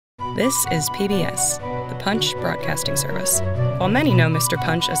This is PBS, the Punch Broadcasting Service. While many know Mr.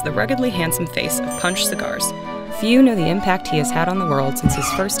 Punch as the ruggedly handsome face of Punch Cigars, few know the impact he has had on the world since his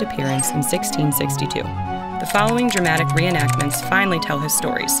first appearance in 1662. The following dramatic reenactments finally tell his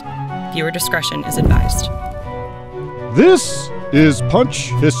stories. Viewer discretion is advised. This is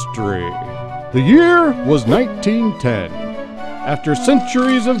Punch history. The year was 1910. After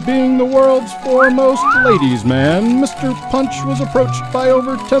centuries of being the world's foremost ladies' man, Mr. Punch was approached by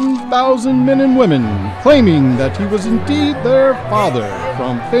over 10,000 men and women, claiming that he was indeed their father,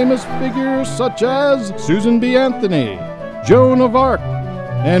 from famous figures such as Susan B. Anthony, Joan of Arc,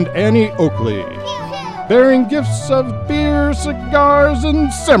 and Annie Oakley, bearing gifts of beer, cigars,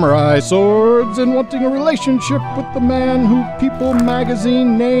 and samurai swords, and wanting a relationship with the man who People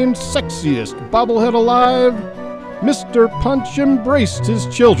magazine named sexiest bobblehead alive. Mr. Punch embraced his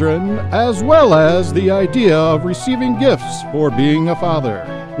children, as well as the idea of receiving gifts for being a father.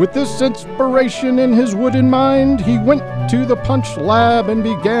 With this inspiration in his wooden mind, he went to the Punch lab and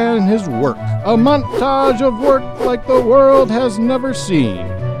began his work, a montage of work like the world has never seen.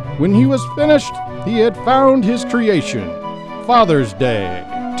 When he was finished, he had found his creation, Father's Day.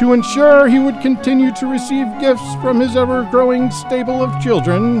 To ensure he would continue to receive gifts from his ever-growing stable of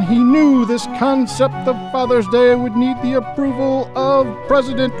children, he knew this concept of Father's Day would need the approval of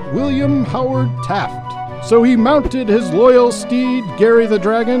President William Howard Taft. So he mounted his loyal steed, Gary the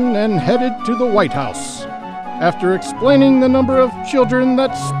Dragon, and headed to the White House. After explaining the number of children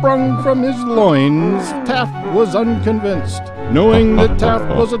that sprung from his loins, Taft was unconvinced. Knowing that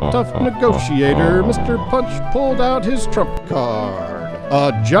Taft was a tough negotiator, Mr. Punch pulled out his trump card,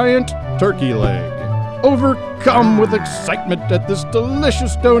 a giant turkey leg. Overcome with excitement at this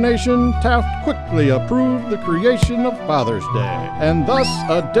delicious donation, Taft quickly approved the creation of Father's Day, and thus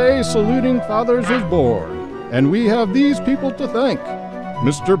a day saluting fathers was born. And we have these people to thank: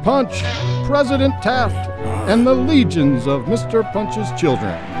 Mr. Punch, President Taft, and the legions of Mr. Punch's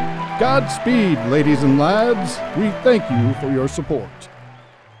children. Godspeed, ladies and lads. We thank you for your support.